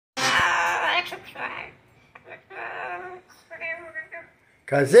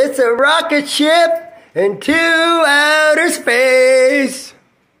'Cause it's a rocket ship into outer space.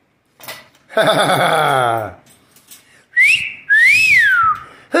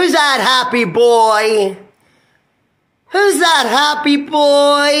 Who's that happy boy? Who's that happy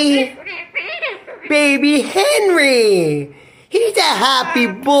boy? Baby Henry. He's a happy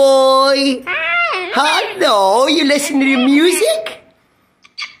boy. Hello, you listen to the music?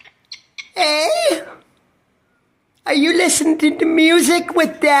 Hey? Are you listening to the music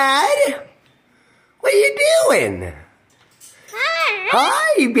with Dad? What are you doing?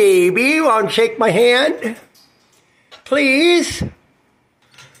 Hi, baby. Want to shake my hand? Please?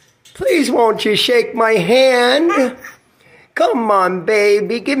 Please won't you shake my hand? Come on,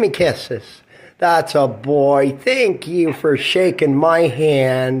 baby. Give me kisses. That's a boy. Thank you for shaking my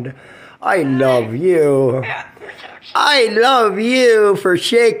hand. I love you. I love you for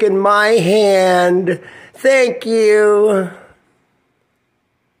shaking my hand. Thank you.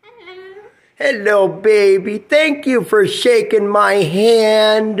 Hello, baby. Thank you for shaking my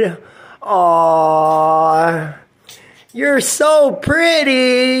hand. Aww. You're so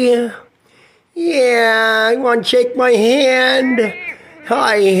pretty. Yeah, you want to shake my hand?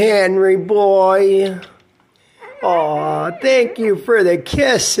 Hi, Henry boy. Aw, thank you for the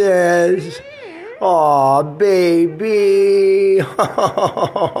kisses. Aw, baby.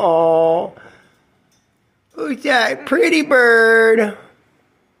 Who's that pretty bird?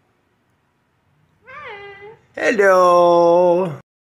 Hello.